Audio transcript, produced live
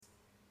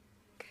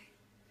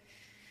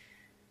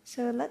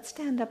So let's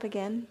stand up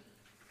again.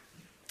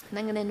 And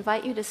I'm going to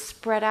invite you to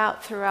spread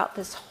out throughout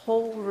this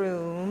whole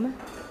room.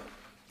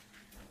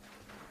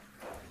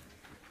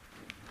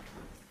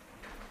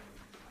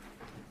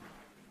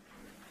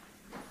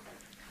 I'm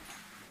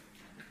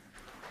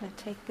going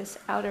to take this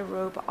outer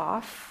robe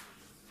off.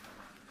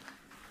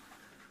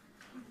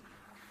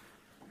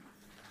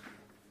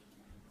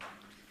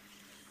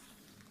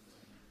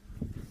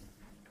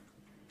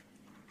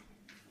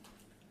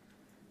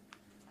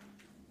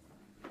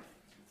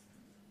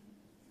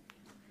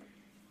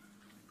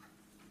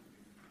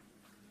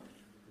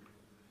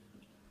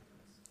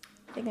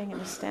 I think I'm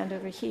going to stand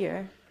over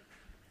here.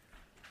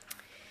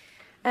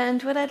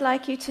 And what I'd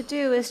like you to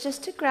do is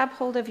just to grab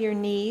hold of your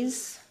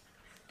knees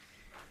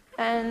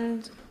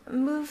and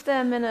move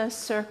them in a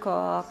circle,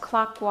 a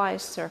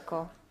clockwise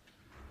circle.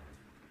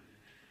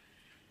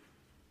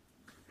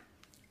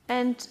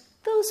 And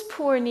those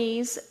poor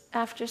knees,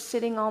 after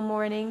sitting all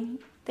morning,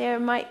 they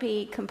might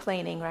be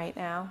complaining right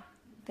now.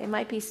 They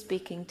might be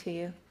speaking to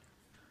you.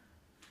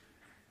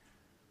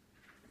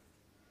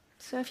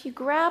 So if you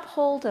grab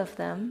hold of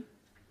them,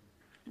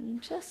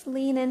 and just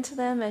lean into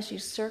them as you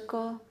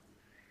circle,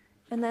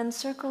 and then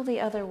circle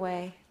the other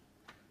way.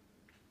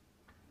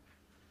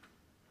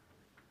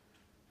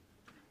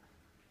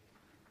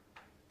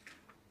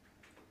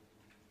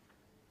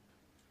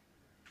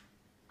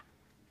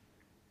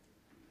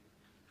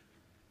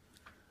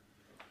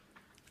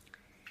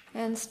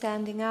 And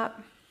standing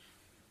up.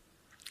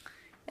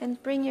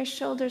 And bring your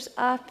shoulders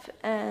up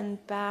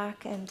and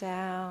back and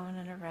down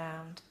and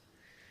around.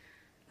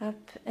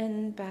 Up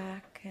and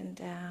back and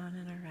down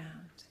and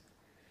around.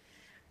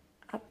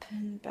 Up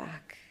and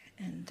back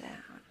and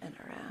down and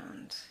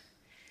around.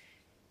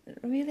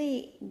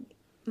 Really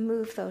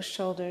move those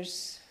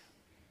shoulders.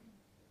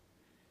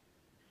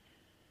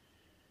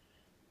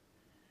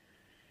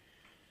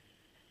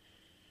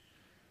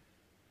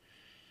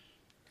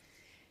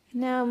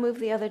 Now move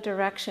the other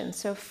direction.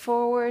 So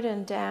forward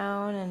and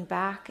down and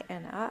back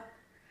and up.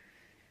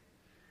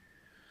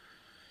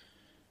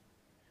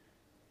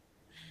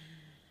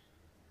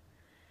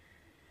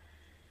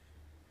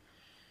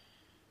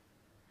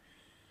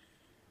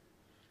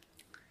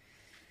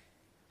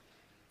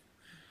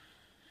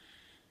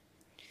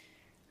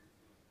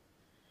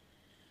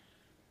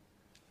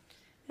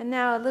 And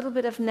now a little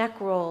bit of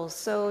neck rolls.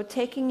 So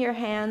taking your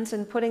hands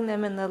and putting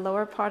them in the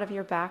lower part of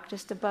your back,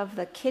 just above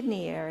the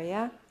kidney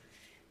area.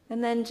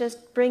 And then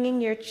just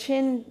bringing your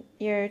chin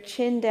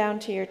down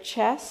to your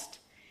chest.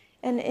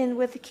 And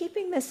with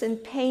keeping this in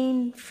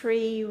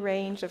pain-free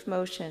range of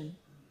motion.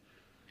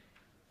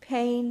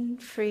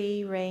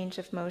 Pain-free range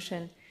of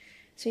motion.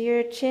 So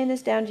your chin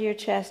is down to your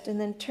chest, and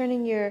then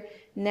turning your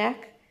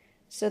neck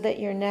so that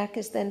your neck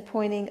is then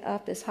pointing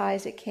up as high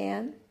as it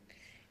can.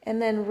 And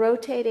then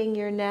rotating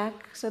your neck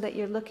so that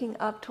you're looking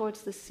up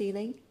towards the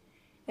ceiling.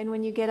 And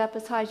when you get up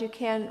as high as you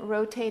can,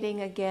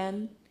 rotating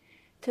again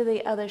to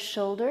the other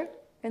shoulder,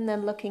 and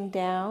then looking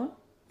down,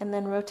 and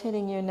then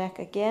rotating your neck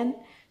again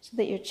so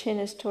that your chin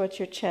is towards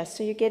your chest.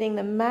 So you're getting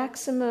the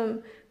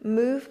maximum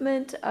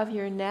movement of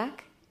your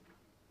neck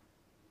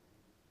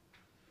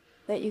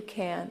that you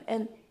can.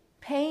 And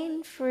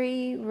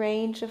pain-free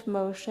range of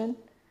motion.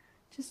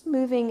 Just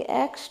moving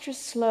extra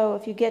slow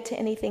if you get to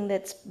anything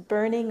that's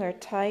burning or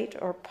tight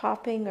or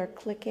popping or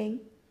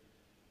clicking.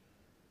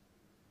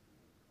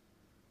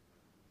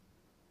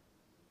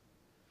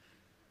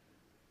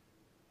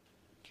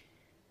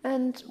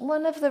 And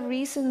one of the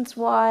reasons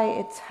why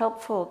it's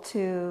helpful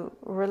to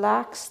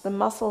relax the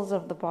muscles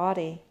of the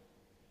body,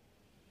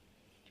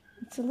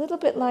 it's a little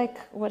bit like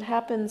what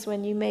happens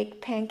when you make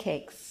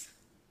pancakes.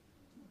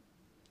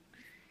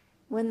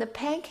 When the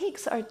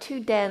pancakes are too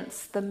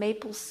dense, the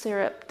maple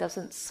syrup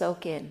doesn't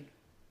soak in.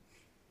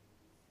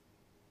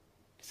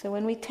 So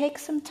when we take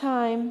some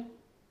time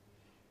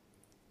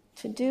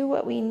to do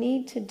what we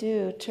need to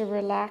do to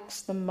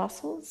relax the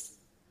muscles,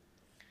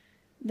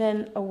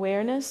 then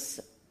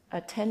awareness,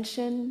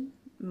 attention,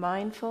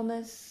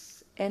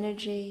 mindfulness,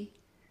 energy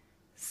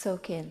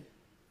soak in.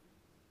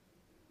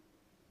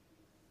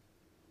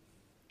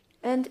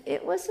 And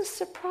it was a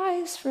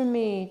surprise for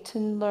me to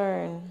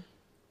learn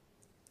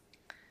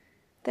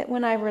that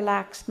when I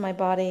relaxed my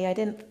body, I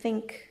didn't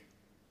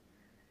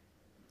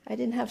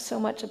have so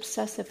much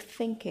obsessive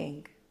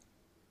thinking.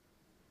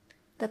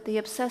 That the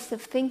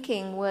obsessive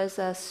thinking was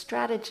a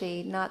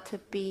strategy not to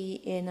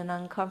be in an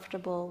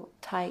uncomfortable,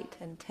 tight,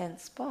 and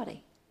tense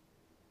body.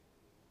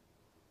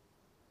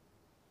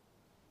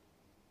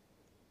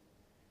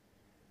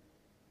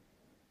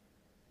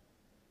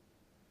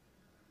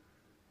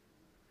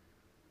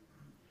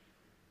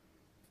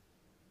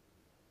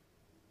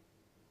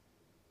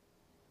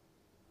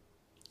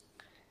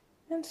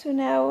 And so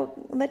now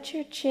let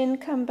your chin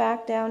come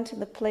back down to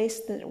the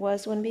place that it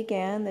was when it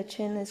began. The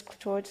chin is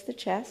towards the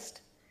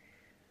chest.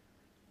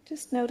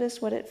 Just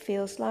notice what it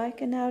feels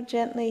like, and now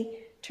gently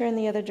turn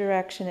the other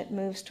direction. It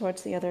moves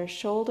towards the other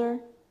shoulder,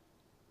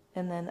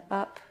 and then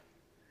up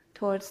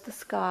towards the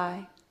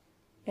sky,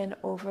 and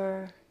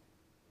over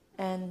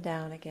and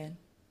down again.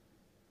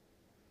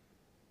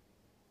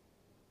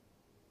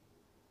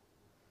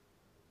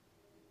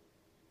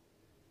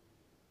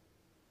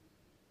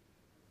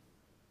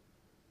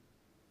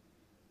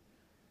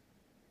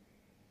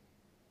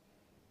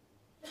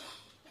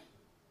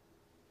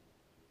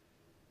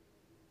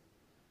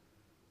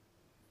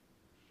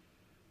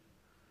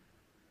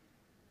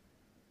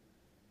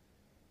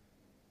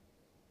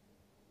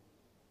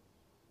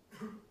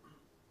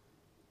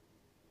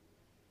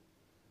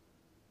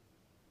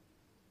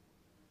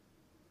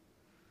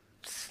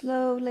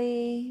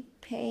 slowly,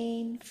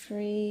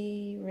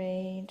 pain-free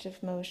range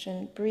of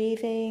motion,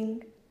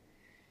 breathing,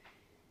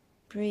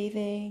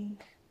 breathing,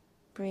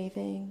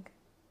 breathing,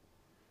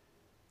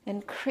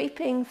 and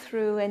creeping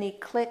through any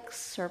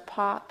clicks or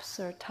pops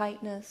or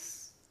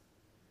tightness.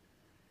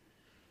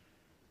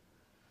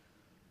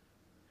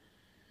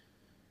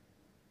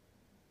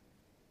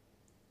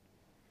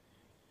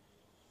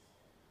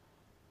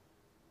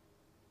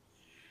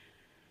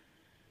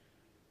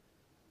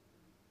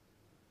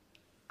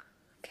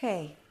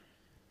 Okay,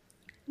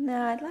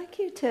 now I'd like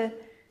you to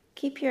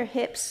keep your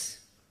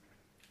hips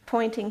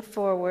pointing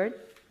forward,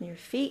 your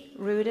feet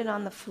rooted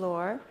on the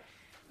floor,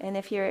 and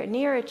if you're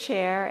near a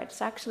chair,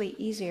 it's actually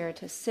easier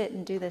to sit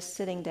and do this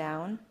sitting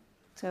down.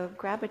 So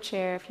grab a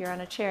chair if you're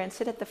on a chair and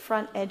sit at the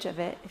front edge of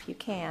it if you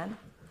can.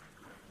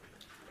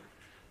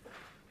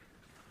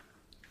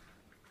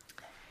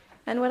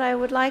 And what I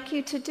would like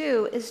you to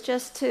do is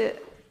just to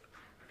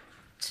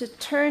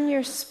turn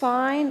your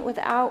spine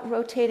without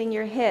rotating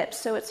your hips.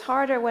 So it's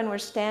harder when we're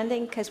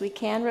standing because we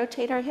can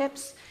rotate our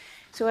hips.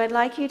 So I'd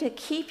like you to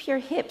keep your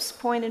hips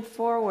pointed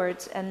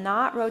forwards and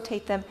not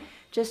rotate them,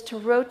 just to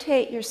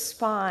rotate your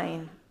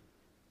spine.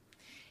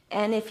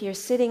 And if you're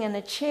sitting in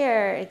a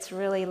chair, it's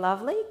really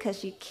lovely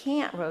because you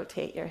can't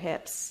rotate your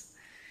hips.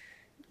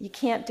 You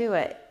can't do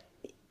it.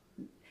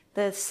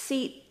 The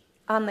seat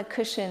on the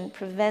cushion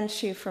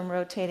prevents you from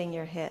rotating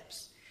your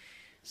hips.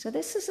 So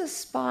this is a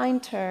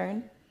spine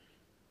turn.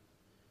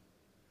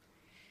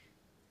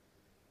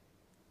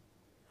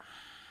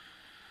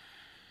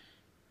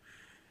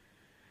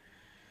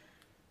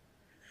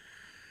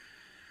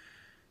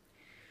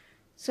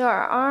 So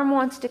our arm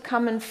wants to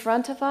come in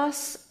front of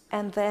us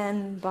and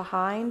then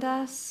behind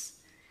us.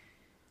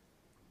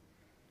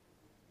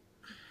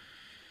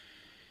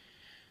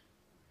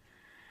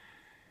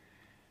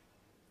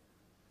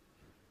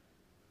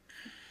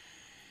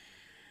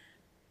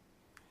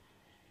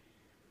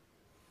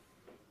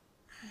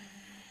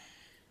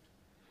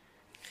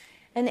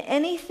 And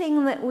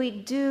anything that we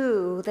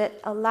do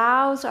that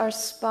allows our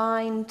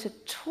spine to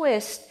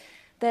twist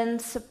then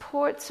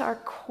supports our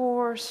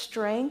core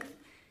strength.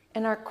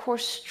 And our core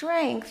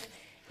strength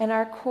and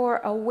our core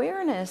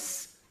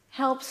awareness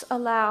helps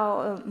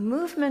allow a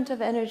movement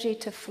of energy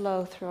to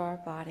flow through our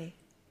body.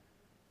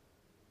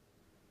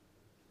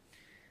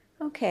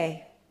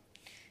 Okay.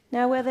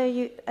 Now, whether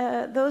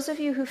those of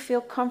you who feel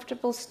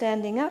comfortable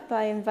standing up,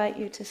 I invite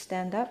you to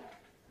stand up.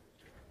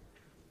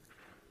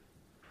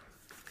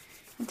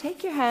 And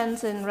take your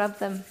hands and rub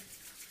them.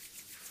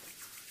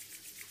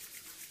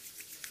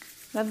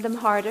 Rub them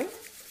harder.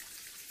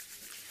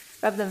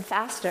 Rub them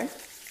faster.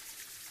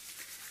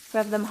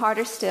 Rub them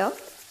harder still,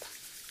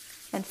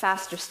 and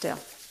faster still.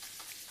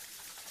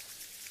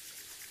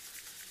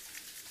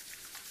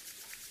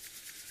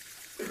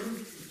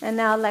 And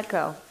now let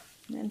go.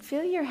 And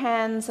feel your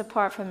hands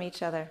apart from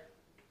each other.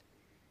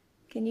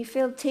 Can you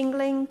feel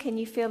tingling? Can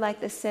you feel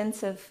like the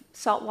sense of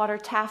saltwater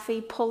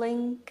taffy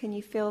pulling? Can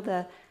you feel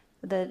the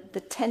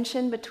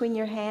tension between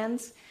your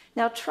hands?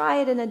 Now try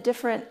it in a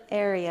different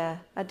area,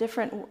 a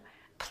different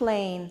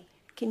plane.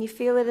 Can you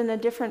feel it in a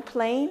different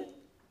plane?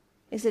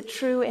 Is it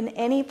true in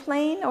any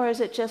plane, or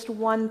is it just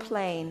one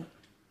plane?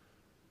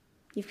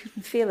 You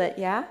can feel it,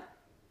 yeah?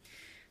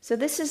 So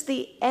this is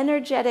the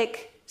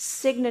energetic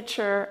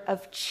signature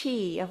of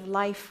chi, of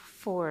life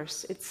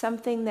force. It's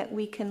something that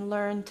we can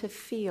learn to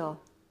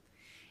feel.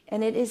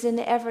 And it is in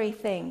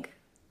everything.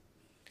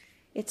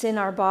 It's in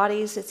our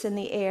bodies, it's in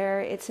the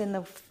air, it's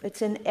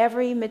in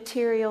every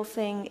material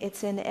thing,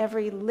 it's in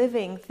every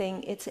living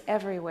thing, it's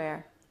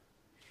everywhere.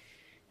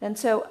 And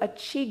so a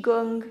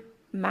qigong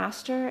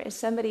master is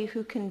somebody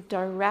who can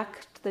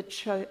direct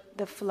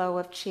the flow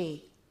of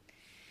qi.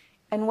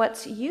 And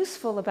what's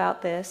useful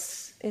about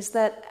this is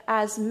that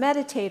as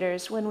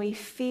meditators, when we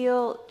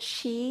feel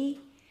qi,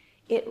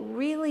 it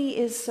really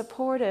is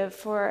supportive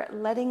for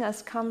letting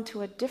us come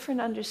to a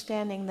different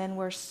understanding than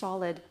we're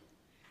solid,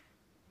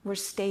 we're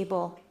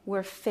stable,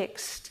 we're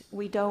fixed,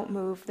 we don't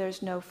move,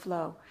 there's no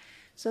flow.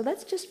 So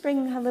let's just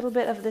bring a little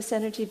bit of this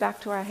energy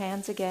back to our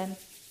hands again.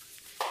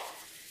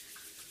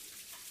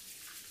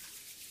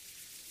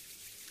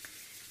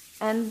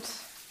 And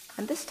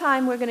this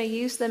time we're going to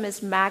use them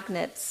as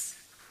magnets,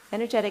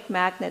 energetic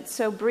magnets.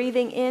 So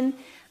breathing in,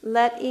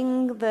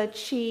 letting the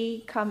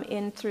qi come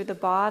in through the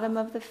bottom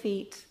of the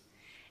feet,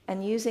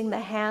 and using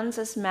the hands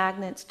as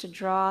magnets to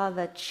draw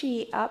the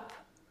qi up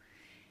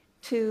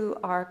to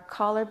our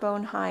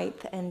collarbone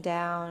height and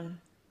down.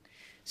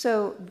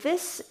 So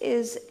this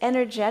is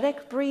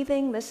energetic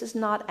breathing, this is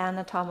not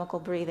anatomical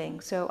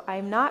breathing. So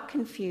I'm not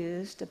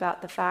confused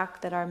about the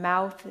fact that our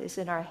mouth is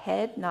in our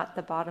head, not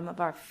the bottom of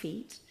our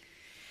feet.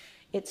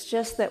 It's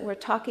just that we're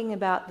talking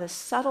about the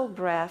subtle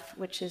breath,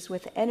 which is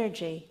with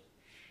energy,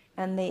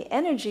 and the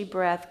energy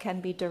breath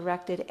can be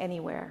directed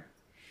anywhere.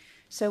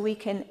 So we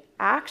can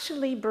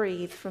actually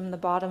breathe from the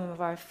bottom of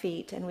our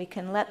feet, and we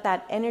can let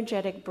that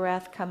energetic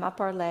breath come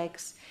up our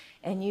legs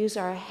and use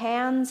our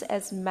hands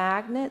as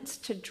magnets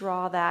to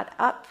draw that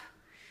up,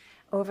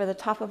 over the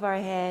top of our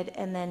head,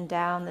 and then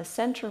down the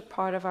central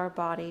part of our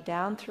body,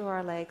 down through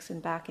our legs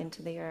and back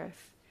into the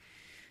earth.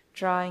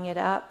 Drawing it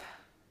up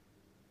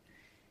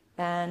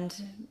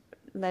and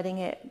letting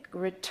it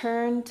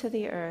return to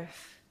the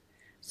earth.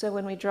 So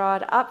when we draw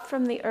it up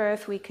from the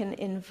earth, we can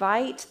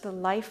invite the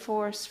life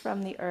force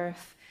from the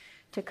earth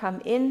to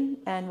come in,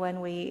 and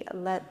when we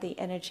let the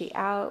energy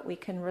out, we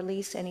can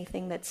release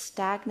anything that's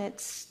stagnant,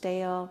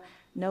 stale,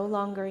 no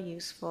longer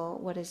useful,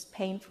 what is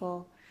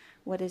painful,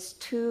 what is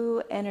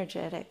too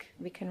energetic.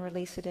 We can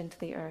release it into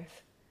the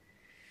earth.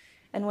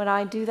 And when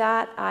I do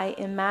that, I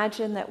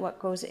imagine that what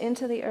goes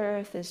into the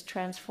earth is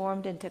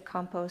transformed into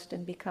compost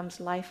and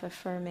becomes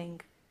life-affirming.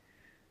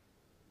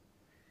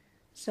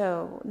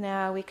 So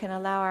now we can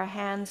allow our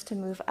hands to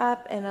move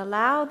up and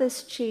allow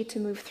this chi to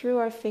move through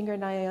our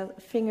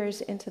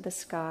fingers into the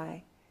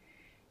sky.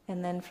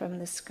 And then from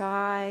the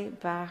sky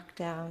back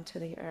down to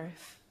the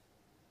earth.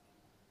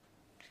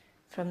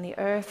 From the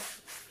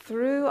earth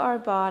through our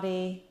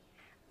body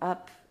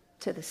up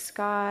to the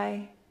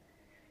sky.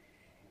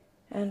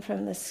 And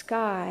from the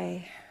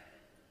sky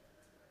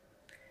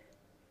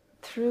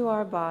through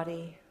our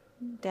body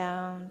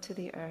down to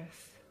the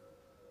earth.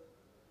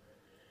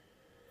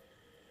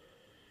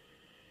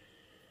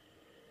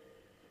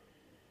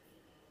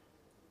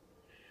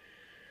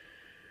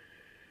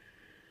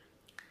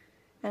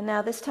 And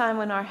now this time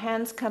when our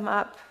hands come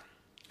up,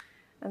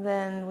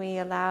 then we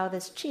allow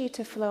this chi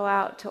to flow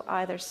out to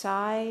either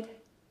side,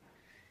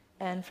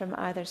 and from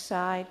either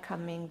side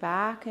coming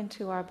back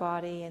into our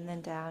body and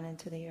then down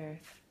into the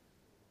earth.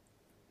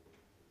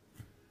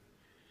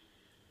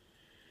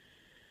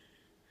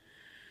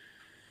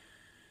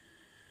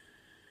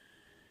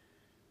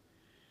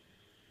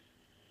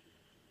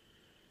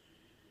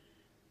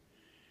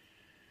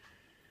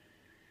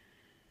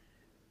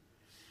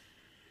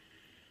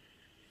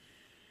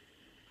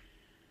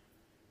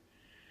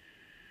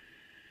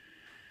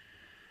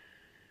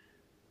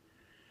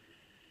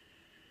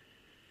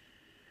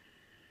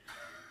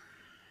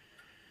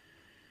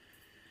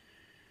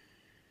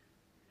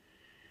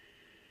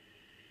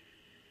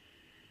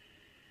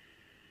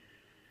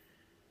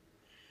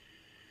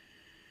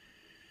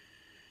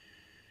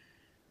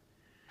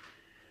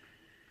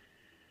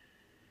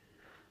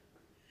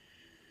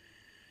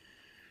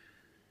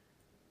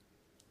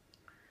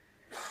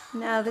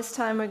 Now this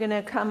time we're going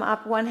to come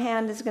up, one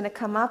hand is going to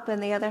come up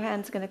and the other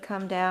hand is going to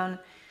come down.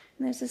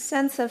 And there's a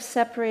sense of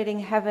separating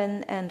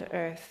heaven and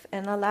earth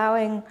and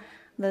allowing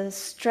the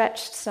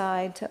stretched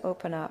side to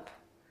open up.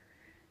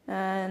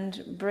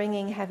 And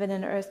bringing heaven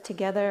and earth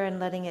together and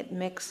letting it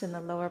mix in the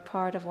lower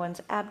part of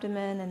one's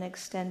abdomen and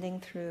extending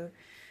through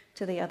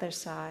to the other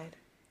side.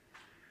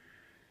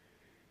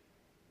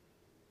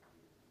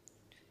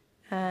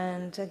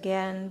 And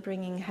again,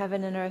 bringing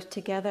heaven and earth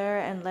together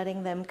and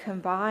letting them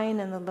combine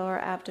in the lower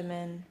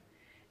abdomen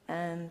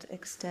and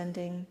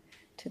extending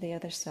to the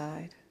other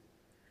side.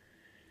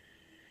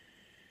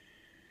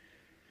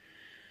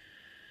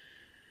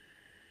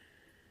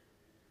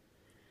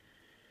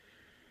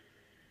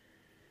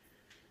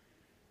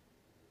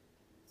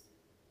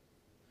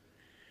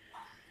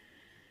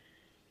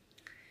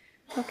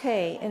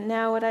 Okay, and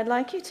now what I'd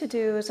like you to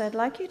do is I'd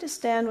like you to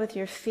stand with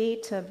your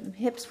feet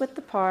hips width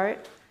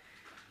apart,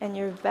 and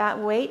your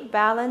weight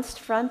balanced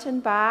front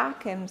and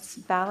back and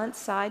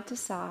balanced side to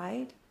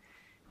side.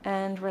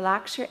 And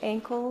relax your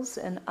ankles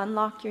and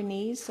unlock your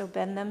knees, so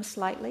bend them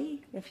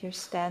slightly if you're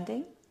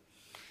standing.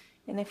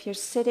 And if you're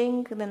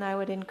sitting, then I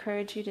would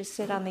encourage you to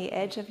sit on the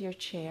edge of your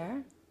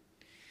chair,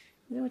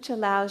 which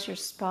allows your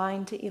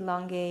spine to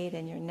elongate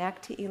and your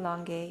neck to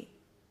elongate.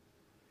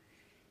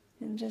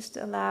 And just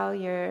allow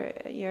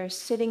your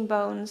sitting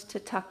bones to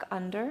tuck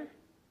under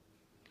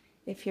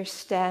if you're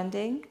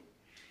standing.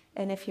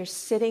 And if you're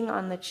sitting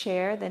on the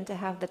chair, then to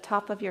have the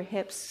top of your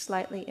hips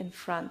slightly in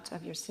front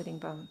of your sitting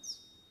bones.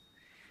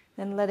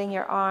 And letting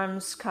your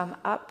arms come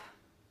up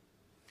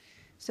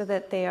so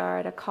that they are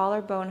at a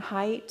collarbone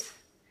height.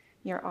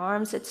 Your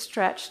arms are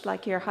stretched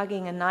like you're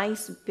hugging a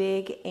nice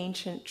big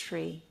ancient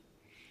tree.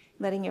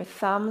 Letting your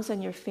thumbs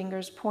and your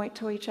fingers point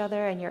to each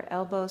other and your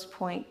elbows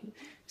point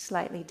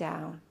slightly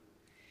down.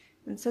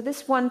 And so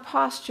this one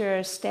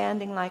posture,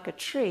 standing like a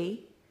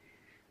tree,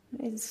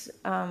 is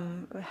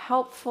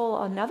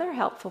helpful. Another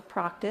helpful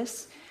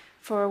practice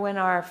for when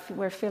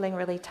we're feeling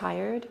really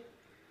tired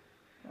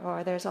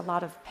or there's a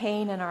lot of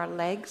pain in our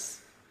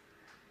legs.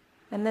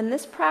 And then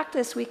this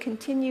practice we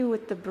continue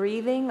with the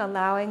breathing,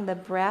 allowing the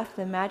breath,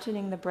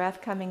 imagining the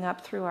breath coming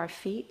up through our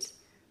feet,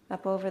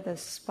 up over the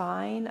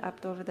spine,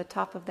 up over the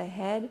top of the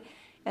head,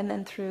 and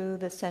then through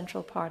the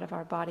central part of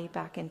our body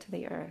back into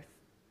the earth.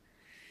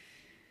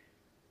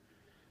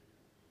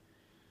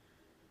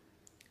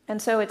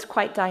 And so it's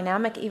quite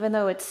dynamic, even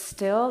though it's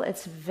still,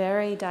 it's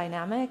very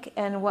dynamic.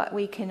 And what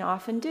we can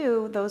often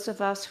do, those of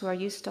us who are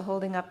used to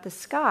holding up the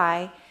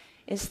sky,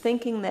 is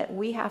thinking that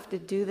we have to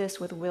do this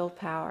with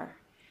willpower.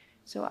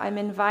 So I'm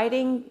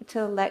inviting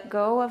to let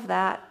go of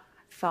that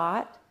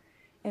thought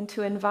and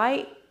to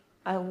invite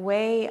a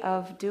way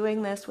of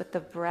doing this with the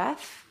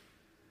breath,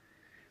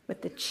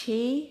 with the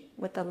chi,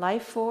 with the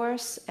life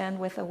force and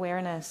with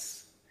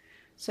awareness.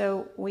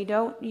 So we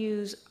don't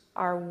use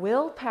our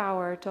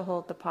willpower to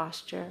hold the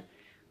posture.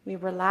 We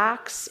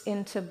relax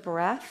into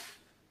breath,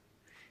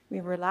 we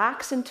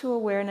relax into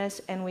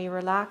awareness, and we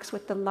relax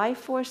with the life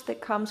force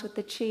that comes with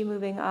the chi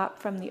moving up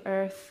from the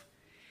earth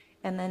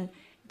and then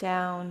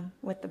down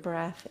with the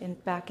breath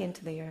and back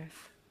into the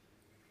earth.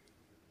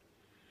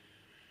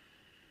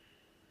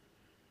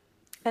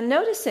 And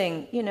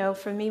noticing,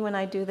 for me when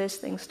I do this,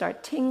 things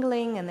start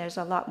tingling and there's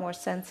a lot more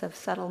sense of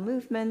subtle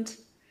movement.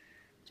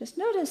 Just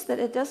notice that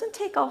it doesn't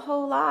take a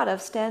whole lot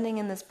of standing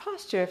in this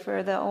posture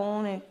for the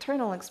own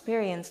internal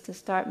experience to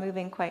start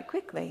moving quite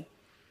quickly,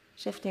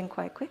 shifting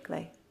quite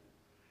quickly.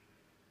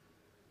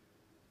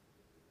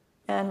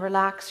 And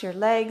relax your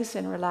legs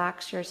and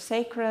relax your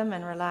sacrum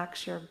and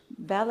relax your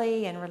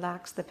belly and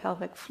relax the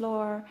pelvic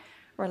floor,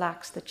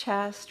 relax the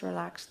chest,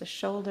 relax the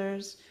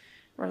shoulders,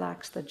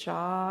 relax the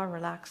jaw,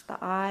 relax the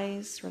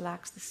eyes,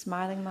 relax the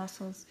smiling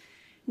muscles.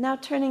 Now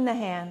turning the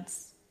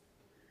hands.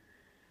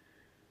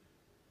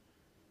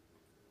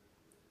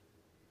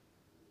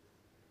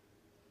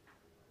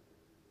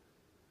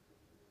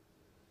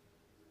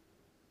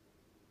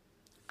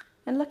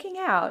 And looking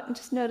out and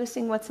just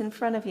noticing what's in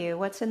front of you,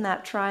 what's in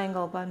that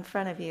triangle in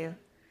front of you.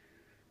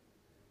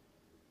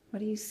 What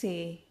do you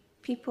see?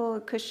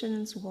 People,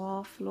 cushions,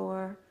 wall,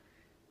 floor,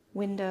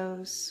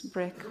 windows,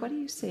 brick. What do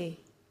you see?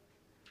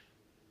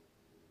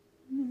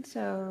 And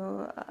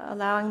so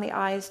allowing the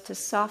eyes to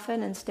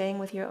soften and staying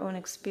with your own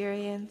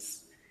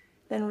experience.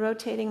 Then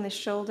rotating the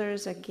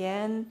shoulders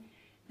again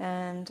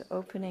and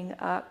opening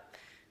up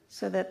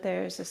so that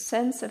there's a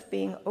sense of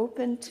being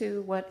open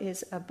to what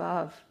is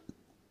above.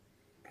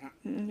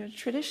 In the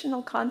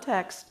traditional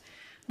context,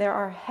 there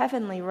are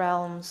heavenly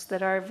realms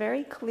that are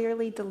very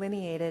clearly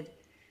delineated,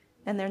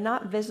 and they're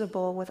not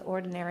visible with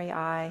ordinary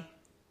eye.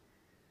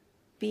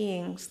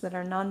 Beings that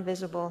are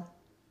non-visible.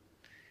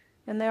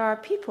 And there are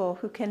people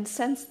who can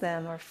sense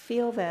them or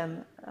feel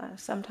them,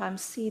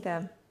 sometimes see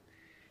them.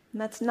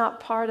 And that's not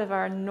part of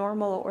our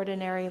normal,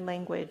 ordinary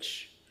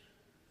language.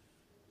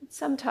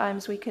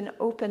 Sometimes we can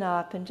open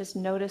up and just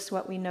notice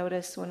what we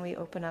notice when we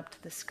open up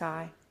to the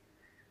sky.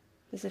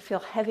 Does it feel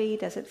heavy?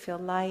 Does it feel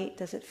light?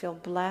 Does it feel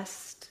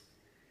blessed?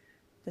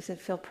 Does it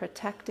feel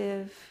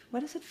protective?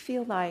 What does it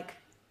feel like?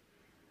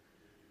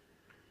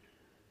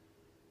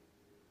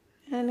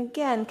 And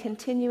again,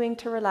 continuing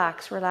to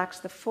relax. Relax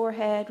the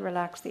forehead,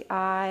 relax the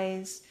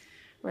eyes,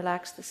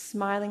 relax the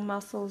smiling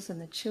muscles and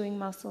the chewing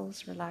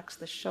muscles, relax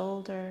the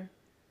shoulder,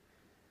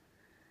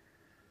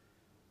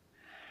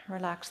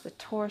 relax the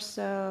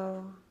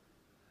torso,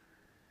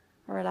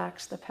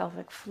 relax the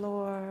pelvic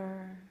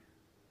floor.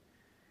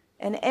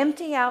 And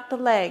empty out the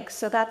legs.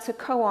 So that's a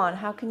koan.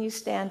 How can you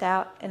stand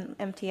out and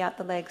empty out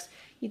the legs?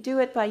 You do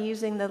it by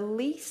using the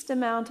least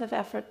amount of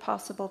effort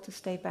possible to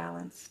stay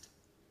balanced.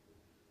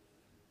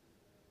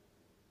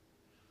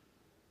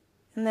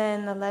 And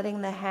then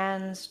letting the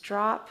hands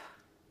drop.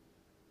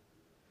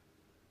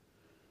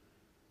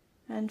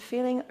 And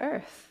feeling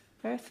Earth,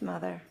 Earth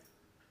Mother.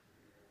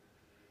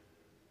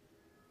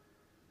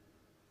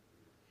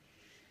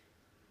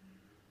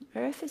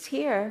 Earth is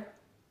here.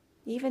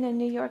 Even in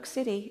New York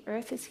City,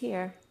 Earth is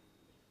here.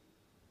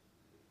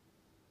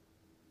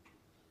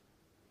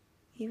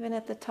 Even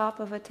at the top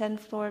of a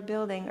 10-floor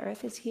building,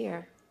 Earth is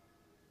here.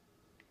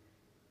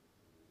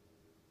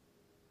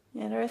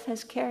 And Earth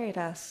has carried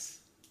us.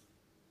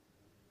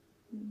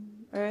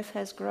 Earth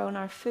has grown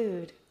our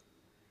food.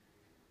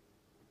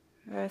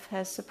 Earth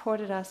has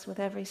supported us with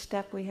every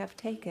step we have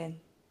taken.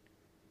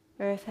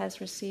 Earth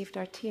has received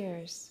our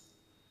tears.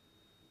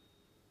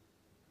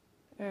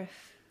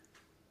 Earth.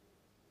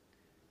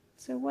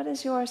 So what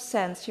is your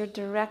sense, your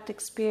direct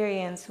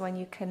experience when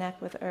you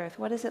connect with Earth?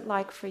 What is it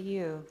like for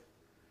you?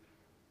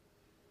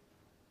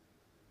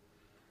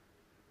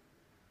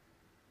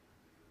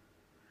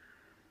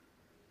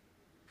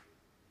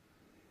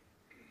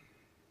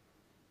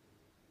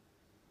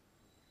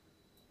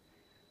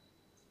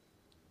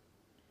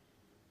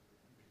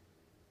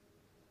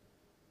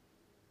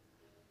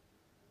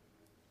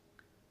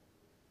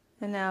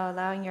 And now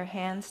allowing your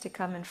hands to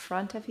come in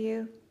front of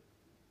you.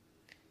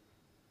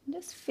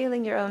 Just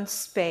feeling your own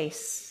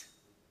space.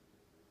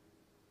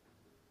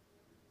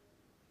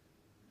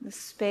 The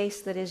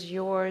space that is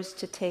yours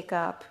to take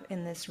up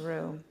in this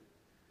room.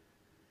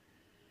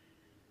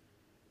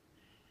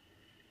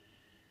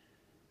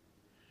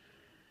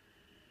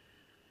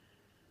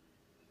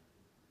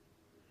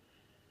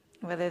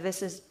 Whether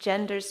this is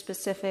gender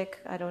specific,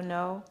 I don't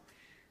know.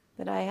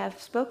 But I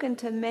have spoken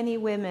to many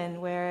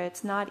women where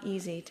it's not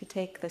easy to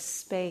take the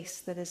space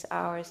that is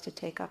ours to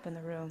take up in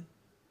the room.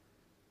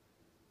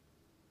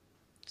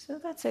 So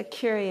that's a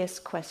curious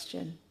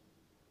question.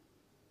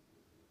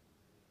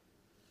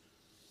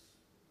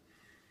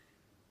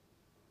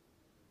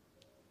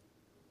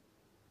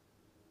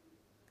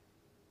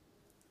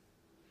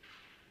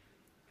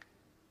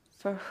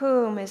 For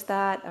whom is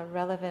that a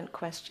relevant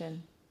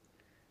question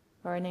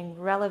or an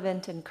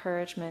irrelevant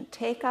encouragement?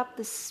 Take up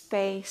the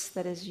space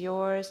that is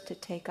yours to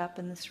take up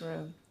in this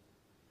room.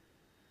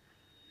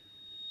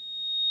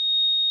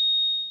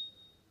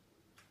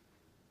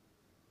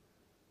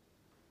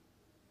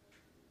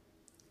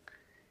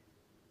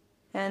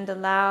 And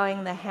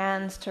allowing the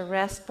hands to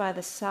rest by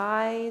the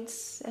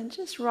sides and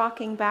just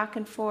rocking back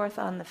and forth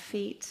on the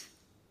feet.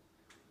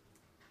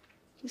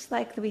 Just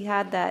like we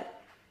had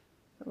that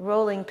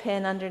rolling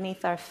pin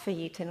underneath our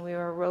feet and we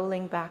were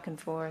rolling back and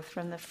forth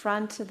from the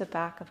front to the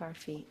back of our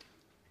feet.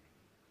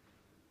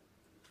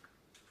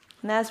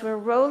 And as we're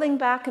rolling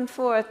back and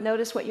forth,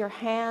 notice what your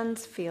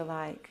hands feel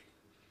like.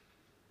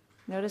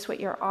 Notice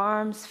what your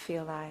arms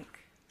feel like.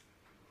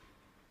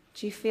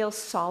 Do you feel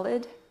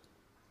solid?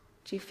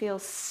 Do you feel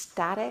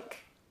static?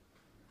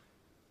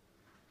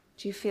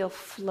 Do you feel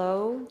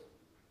flow?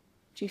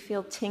 Do you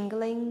feel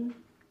tingling?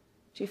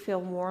 Do you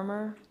feel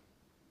warmer?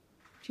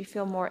 Do you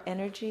feel more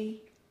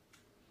energy?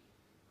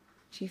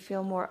 Do you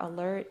feel more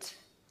alert?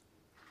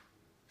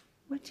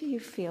 What do you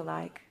feel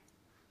like?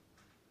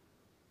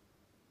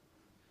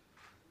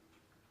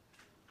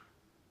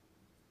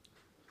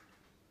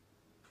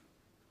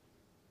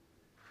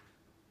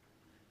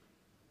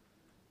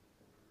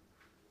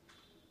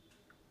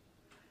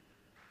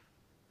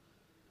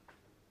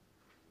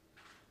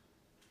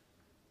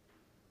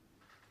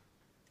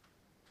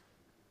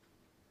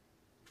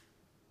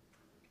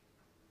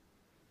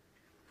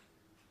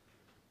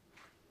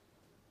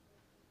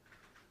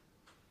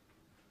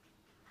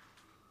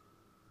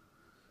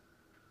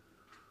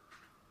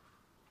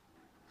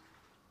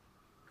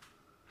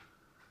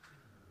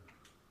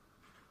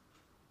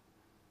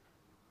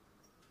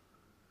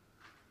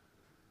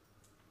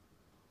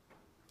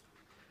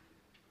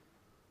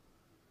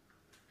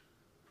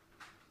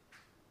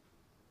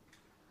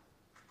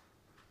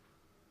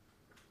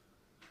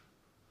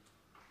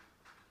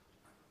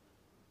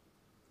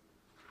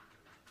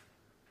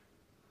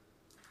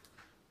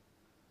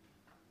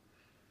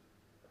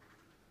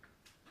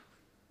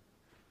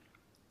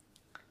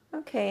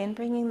 Okay, and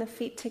bringing the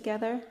feet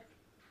together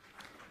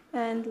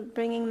and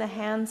bringing the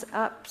hands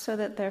up so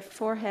that they're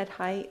forehead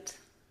height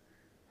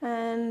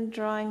and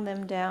drawing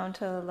them down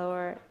to the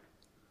lower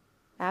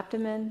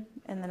abdomen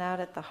and then out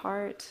at the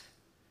heart,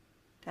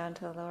 down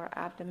to the lower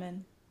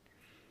abdomen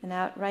and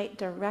out right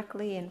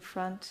directly in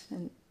front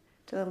and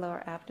to the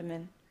lower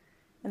abdomen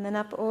and then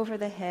up over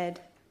the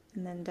head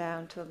and then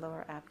down to the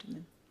lower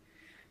abdomen.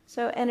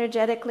 So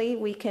energetically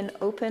we can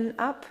open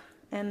up,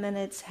 and then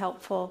it's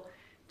helpful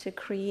to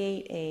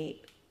create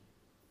a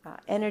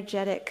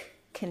energetic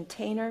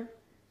container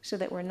so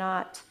that we're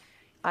not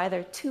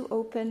either too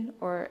open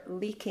or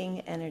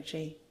leaking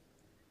energy.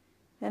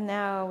 And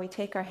now we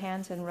take our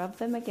hands and rub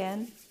them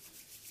again.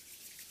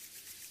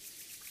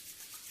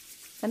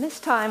 And this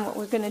time what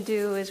we're going to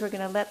do is we're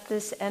going to let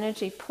this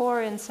energy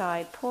pour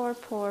inside. Pour,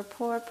 pour,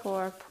 pour,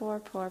 pour, pour,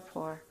 pour,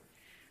 pour.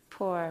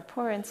 Pour,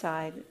 pour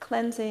inside,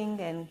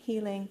 cleansing and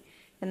healing,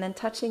 and then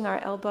touching our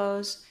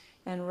elbows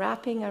and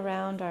wrapping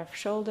around our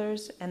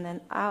shoulders and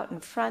then out in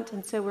front.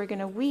 And so we're going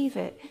to weave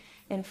it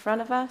in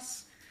front of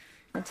us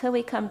until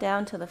we come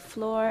down to the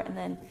floor, and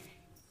then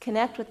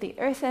connect with the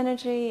earth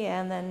energy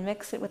and then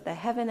mix it with the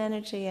heaven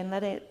energy and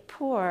let it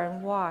pour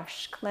and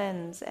wash,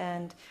 cleanse,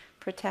 and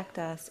protect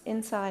us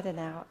inside and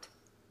out.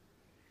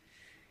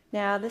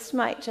 Now this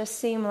might just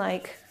seem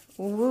like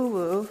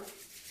woo-woo,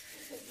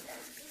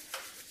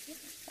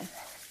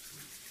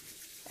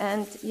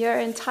 and you're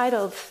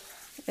entitled,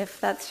 if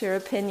that's your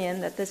opinion,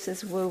 that this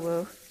is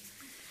woo-woo.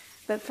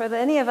 But for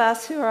any of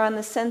us who are on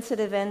the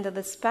sensitive end of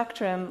the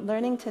spectrum,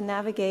 learning to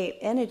navigate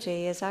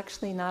energy is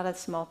actually not a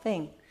small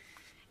thing.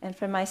 And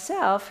for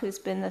myself, who's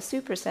been a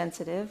super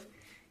sensitive,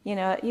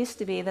 it used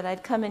to be that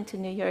I'd come into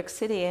New York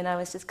City and I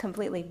was just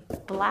completely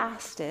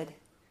blasted.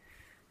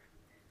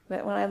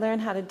 But when I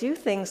learned how to do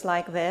things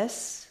like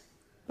this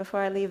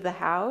before I leave the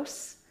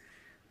house,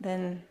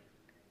 then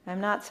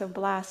I'm not so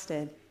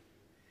blasted.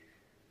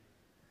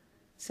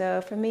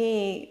 So for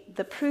me,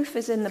 the proof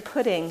is in the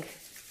pudding.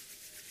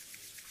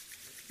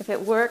 If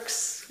it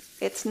works,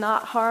 it's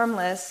not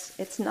harmless,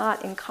 it's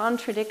not in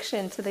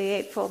contradiction to the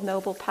Eightfold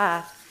Noble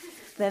Path,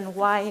 then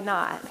why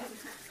not?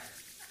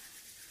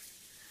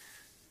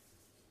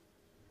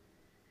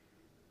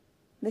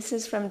 This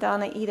is from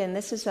Donna Eden.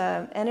 This is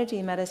an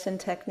energy medicine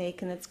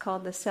technique, and it's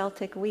called the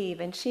Celtic Weave.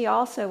 And she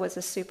also was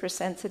a super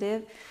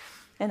sensitive,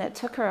 and it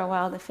took her a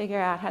while to figure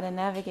out how to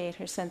navigate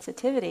her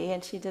sensitivity,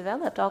 and she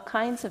developed all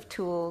kinds of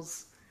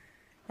tools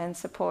and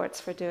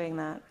supports for doing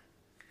that.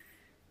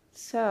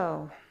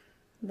 So,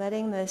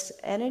 letting this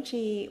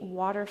energy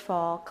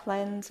waterfall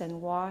cleanse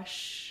and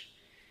wash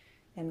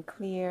and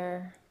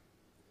clear.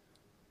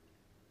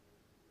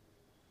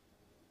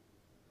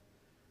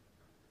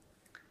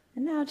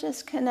 And now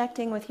just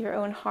connecting with your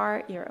own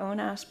heart, your own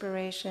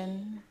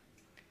aspiration,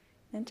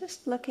 and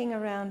just looking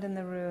around in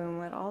the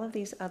room at all of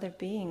these other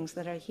beings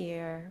that are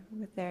here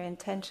with their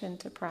intention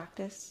to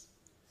practice.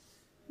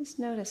 Just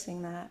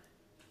noticing that,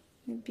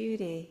 the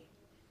beauty.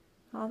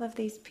 All of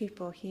these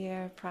people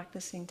here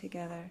practicing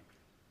together.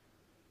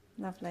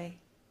 Lovely.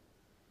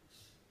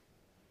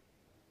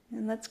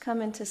 And let's come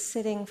into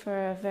sitting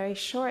for a very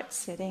short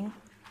sitting.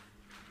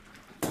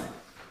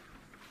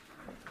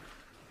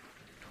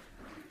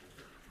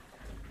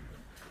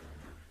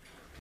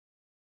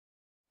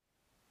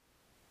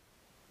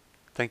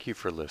 Thank you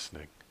for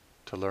listening.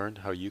 To learn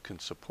how you can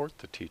support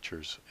the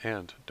teachers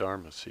and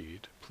Dharma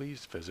Seed,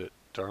 please visit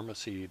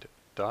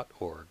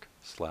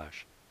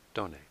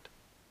dharmaseed.org/donate.